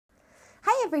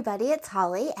everybody, it's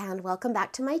Holly and welcome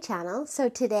back to my channel. So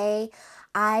today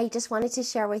I just wanted to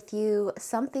share with you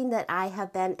something that I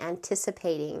have been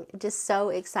anticipating, just so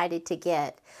excited to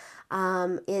get.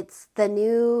 It's the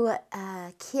new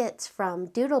kits from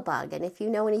Doodlebug, and if you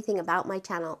know anything about my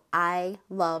channel, I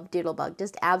love Doodlebug,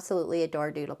 just absolutely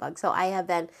adore Doodlebug. So I have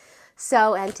been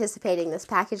so anticipating this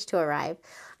package to arrive.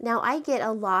 Now I get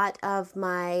a lot of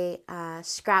my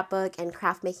scrapbook and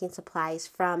craft making supplies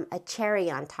from A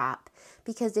Cherry on Top,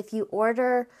 because if you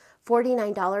order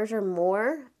 $49 or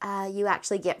more, you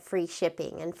actually get free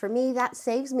shipping. And for me, that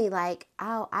saves me like,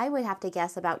 I would have to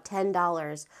guess about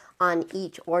 $10 on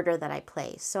each order that I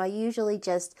place. So I usually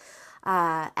just,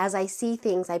 as I see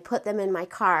things, I put them in my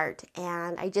cart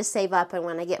and I just save up, and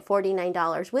when I get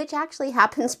 $49, which actually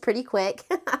happens pretty quick,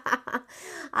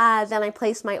 then I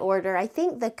place my order. I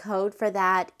think the code for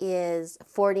that is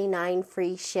 49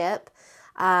 free ship,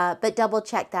 but double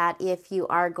check that if you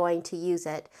are going to use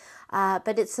it.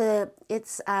 But it's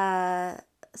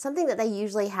something that they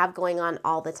usually have going on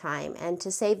all the time, and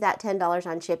to save that $10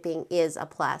 on shipping is a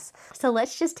plus. So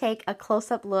let's just take a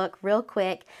close-up look real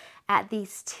quick at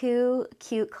these two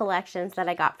cute collections that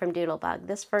I got from Doodlebug.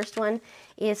 This first one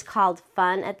is called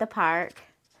Fun at the Park.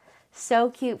 So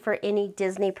cute for any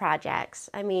Disney projects.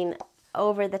 I mean,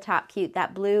 over the top cute.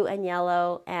 That blue and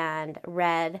yellow and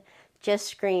red just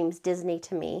screams Disney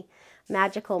to me.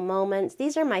 Magical moments.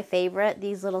 These are my favorite.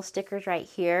 These little stickers right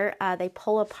here. They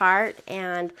pull apart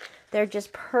and they're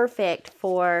just perfect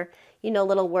for, you know,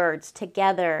 little words,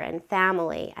 together and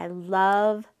family. I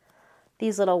love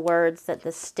these little words that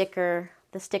the sticker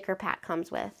pack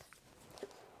comes with.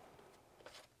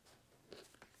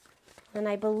 And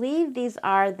I believe these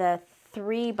are the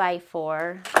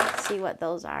 3x4. Let's see what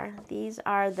those are. These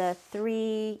are the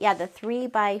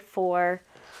 3x4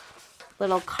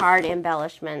 little card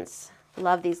embellishments.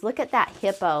 Love these. Look at that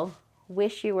hippo.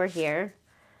 Wish you were here.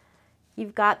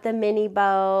 You've got the mini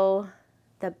bow,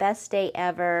 the best day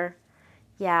ever.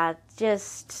 Yeah,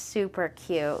 just super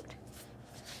cute.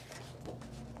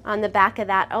 On the back of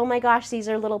that, oh my gosh, these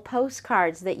are little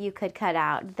postcards that you could cut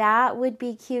out. That would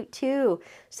be cute too.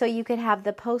 So you could have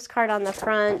the postcard on the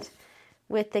front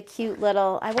with the cute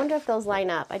little, I wonder if those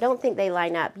line up. I don't think they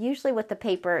line up. Usually with the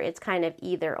paper, it's kind of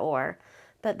either or.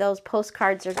 But those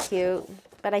postcards are cute.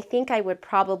 But I think I would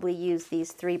probably use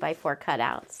these 3x4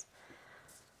 cutouts.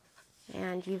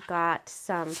 And you've got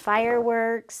some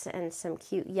fireworks and some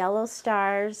cute yellow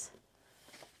stars.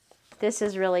 This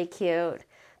is really cute.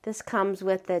 This comes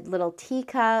with the little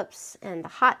teacups and the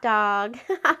hot dog,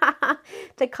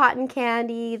 the cotton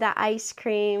candy, the ice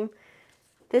cream.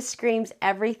 This screams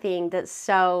everything that's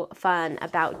so fun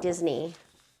about Disney.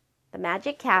 The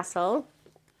Magic Castle.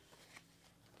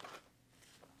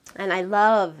 And I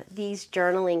love these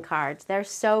journaling cards. They're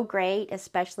so great,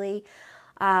 especially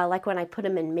like when I put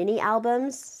them in mini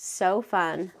albums. So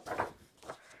fun.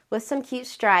 With some cute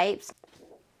stripes.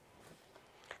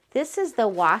 This is the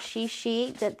washi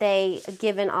sheet that they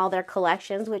give in all their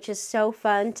collections, which is so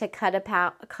fun to cut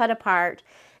apart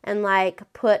and like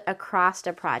put across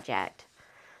a project.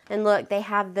 And look, they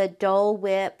have the Dole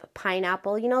Whip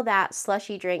pineapple. You know that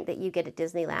slushy drink that you get at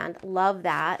Disneyland? Love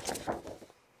that.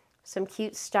 Some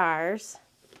cute stars.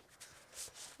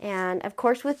 And of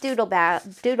course with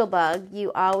Doodlebug,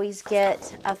 you always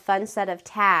get a fun set of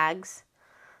tags.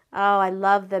 Oh, I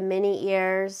love the mini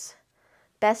ears.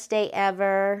 Best day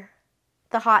ever.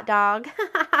 The hot dog.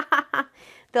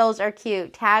 Those are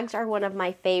cute. Tags are one of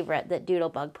my favorite that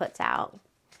Doodlebug puts out.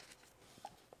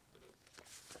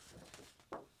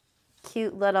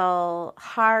 Cute little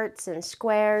hearts and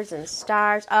squares and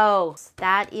stars. Oh,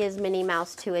 that is Minnie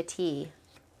Mouse to a T.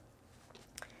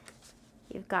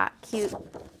 You've got cute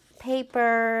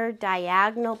paper,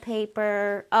 diagonal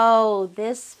paper. Oh,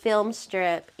 this film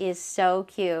strip is so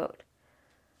cute.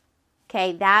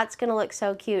 Okay, that's going to look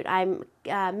so cute. I'm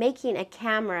making a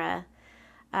camera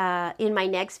in my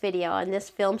next video, and this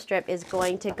film strip is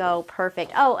going to go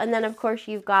perfect. Oh, and then of course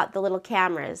you've got the little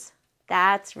cameras.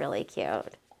 That's really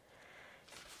cute.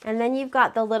 And then you've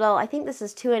got the little, I think this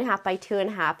is 2.5 by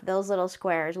 2.5, those little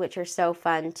squares, which are so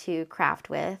fun to craft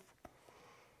with.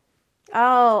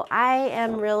 Oh, I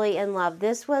am really in love.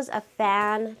 This was a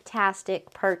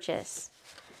fantastic purchase.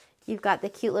 You've got the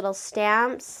cute little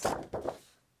stamps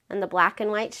and the black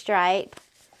and white stripe,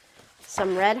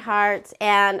 some red hearts,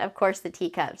 and of course the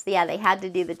teacups. Yeah, they had to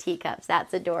do the teacups.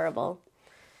 That's adorable.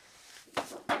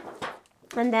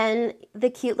 And then the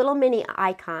cute little mini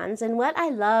icons. And what I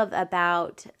love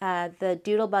about the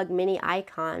Doodlebug mini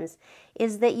icons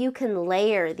is that you can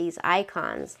layer these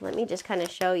icons. Let me just kind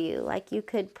of show you. Like you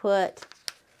could put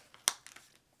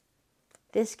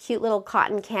This cute little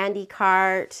cotton candy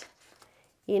cart,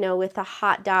 you know, with a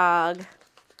hot dog,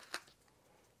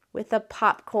 with a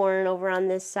popcorn over on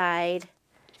this side.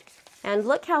 And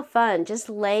look how fun, just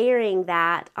layering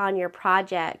that on your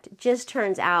project just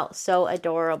turns out so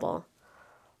adorable.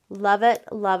 Love it,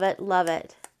 love it, love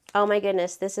it. Oh my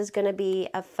goodness, this is going to be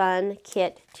a fun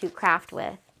kit to craft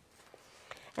with.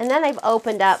 And then I've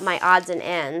opened up my odds and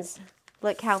ends.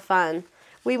 Look how fun.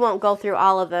 We won't go through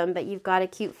all of them, but you've got a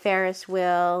cute Ferris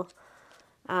wheel,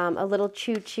 a little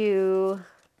choo-choo,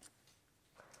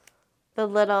 the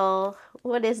little,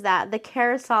 what is that? The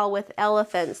carousel with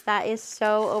elephants. That is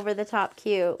so over the top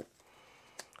cute.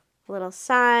 Little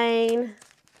sign,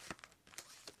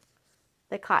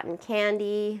 the cotton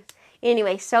candy.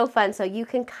 Anyway, so fun. So you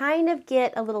can kind of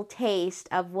get a little taste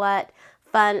of what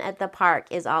fun at the park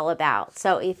is all about.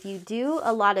 So if you do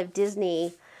a lot of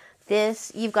Disney,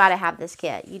 you've got to have this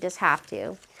kit. You just have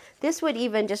to. This would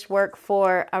even just work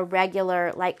for a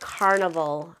regular like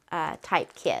carnival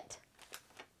type kit.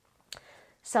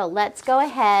 So let's go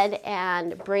ahead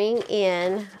and bring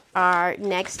in our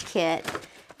next kit.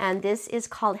 And this is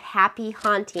called Happy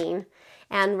Haunting.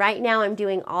 And right now I'm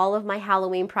doing all of my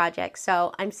Halloween projects.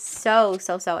 So I'm so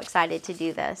excited to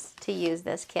do this, to use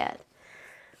this kit.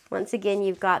 Once again,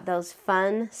 you've got those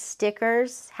fun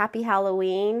stickers. Happy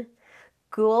Halloween.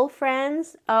 Ghoul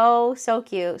friends. Oh, so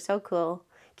cute. So cool.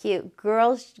 Cute.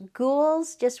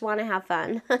 Ghouls just want to have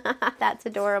fun. That's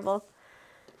adorable.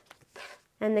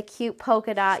 And the cute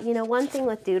polka dot. You know, one thing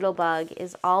with Doodlebug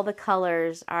is all the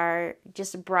colors are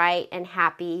just bright and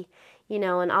happy. You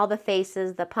know, and all the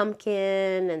faces, the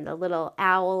pumpkin and the little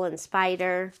owl and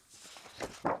spider.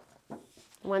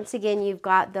 Once again, you've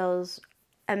got those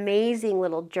amazing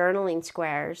little journaling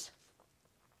squares.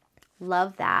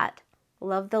 Love that.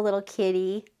 Love the little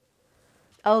kitty.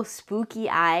 Oh, spooky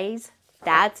eyes.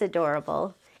 That's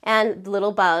adorable. And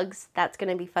little bugs. That's going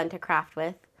to be fun to craft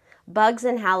with. Bugs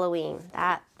and Halloween.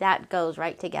 That goes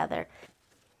right together.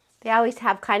 They always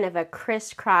have kind of a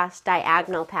crisscross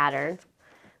diagonal pattern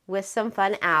with some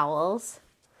fun owls.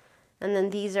 And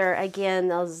then these are, again,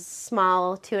 those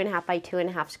small 2.5 by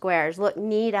 2.5 squares. Look,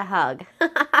 need a hug.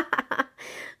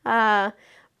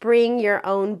 Bring your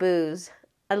own booze.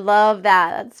 I love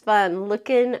that. That's fun.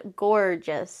 Looking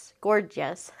gorgeous.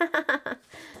 Gorgeous.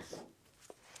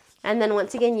 And then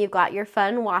once again, you've got your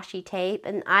fun washi tape.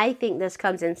 And I think this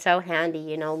comes in so handy,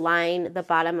 you know, line the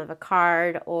bottom of a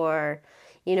card or,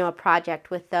 you know, a project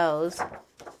with those.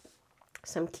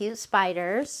 Some cute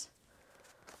spiders.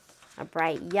 A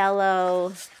bright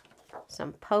yellow.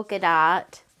 Some polka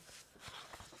dot.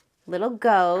 Little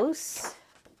ghosts.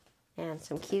 And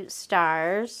some cute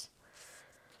stars.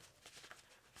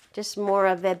 Just more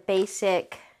of a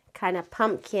basic kind of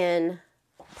pumpkin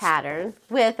pattern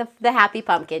with the happy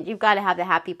pumpkin. You've got to have the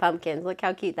happy pumpkins. Look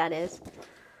how cute that is.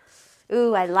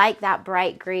 Ooh, I like that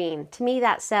bright green. To me,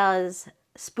 that says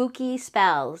spooky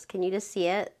spells. Can you just see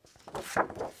it?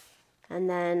 And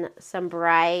then some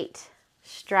bright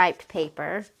striped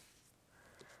paper.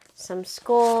 Some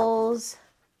skulls.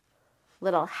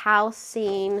 Little house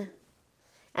scene.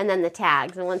 And then the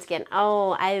tags. And once again,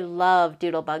 oh, I love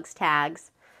Doodlebug's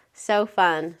tags. So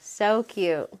fun. So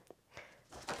cute.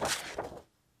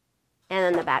 And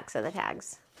then the backs of the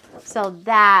tags. So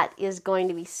that is going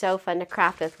to be so fun to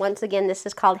craft with. Once again, this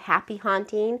is called Happy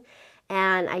Haunting.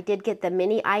 And I did get the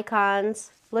mini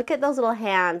icons. Look at those little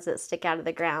hands that stick out of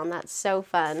the ground. That's so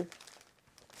fun.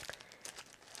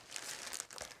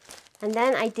 And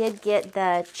then I did get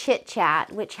the Chit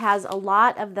Chat, which has a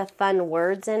lot of the fun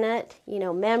words in it. You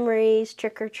know, memories,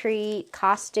 trick or treat,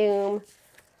 costume,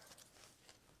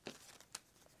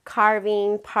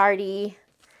 carving, party.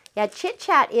 Yeah, Chit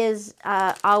Chat is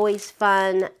always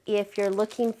fun if you're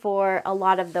looking for a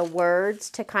lot of the words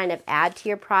to kind of add to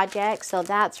your project. So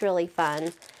that's really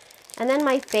fun. And then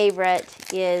my favorite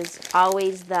is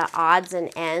always the odds and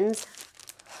ends.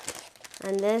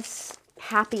 And this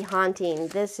Happy Haunting,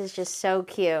 this is just so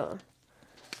cute.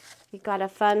 You've got a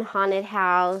fun haunted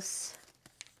house.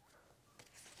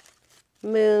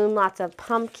 Moon, lots of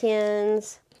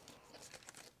pumpkins.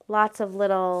 Lots of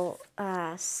little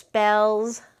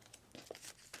spells.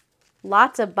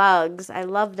 Lots of bugs. I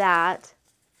love that.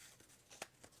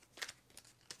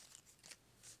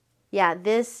 Yeah,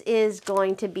 this is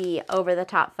going to be over the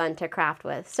top fun to craft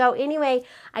with. So anyway,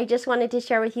 I just wanted to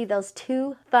share with you those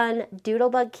 2 fun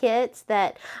Doodlebug kits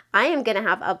that I am going to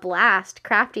have a blast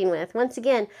crafting with. Once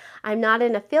again, I'm not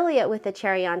an affiliate with A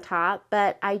Cheery On Top,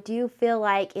 but I do feel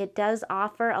like it does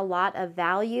offer a lot of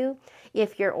value.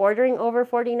 If you're ordering over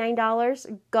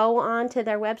 $49, go on to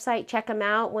their website, check them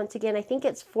out. Once again, I think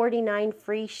it's $49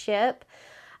 free ship.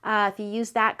 If you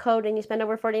use that code and you spend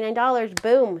over $49,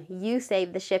 boom, you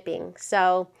save the shipping.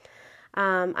 So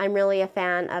I'm really a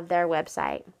fan of their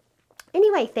website.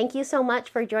 Anyway, thank you so much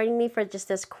for joining me for just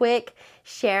this quick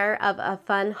share of a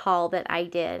fun haul that I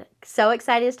did. So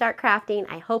excited to start crafting.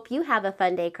 I hope you have a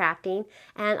fun day crafting,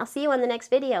 and I'll see you on the next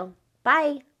video.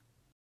 Bye!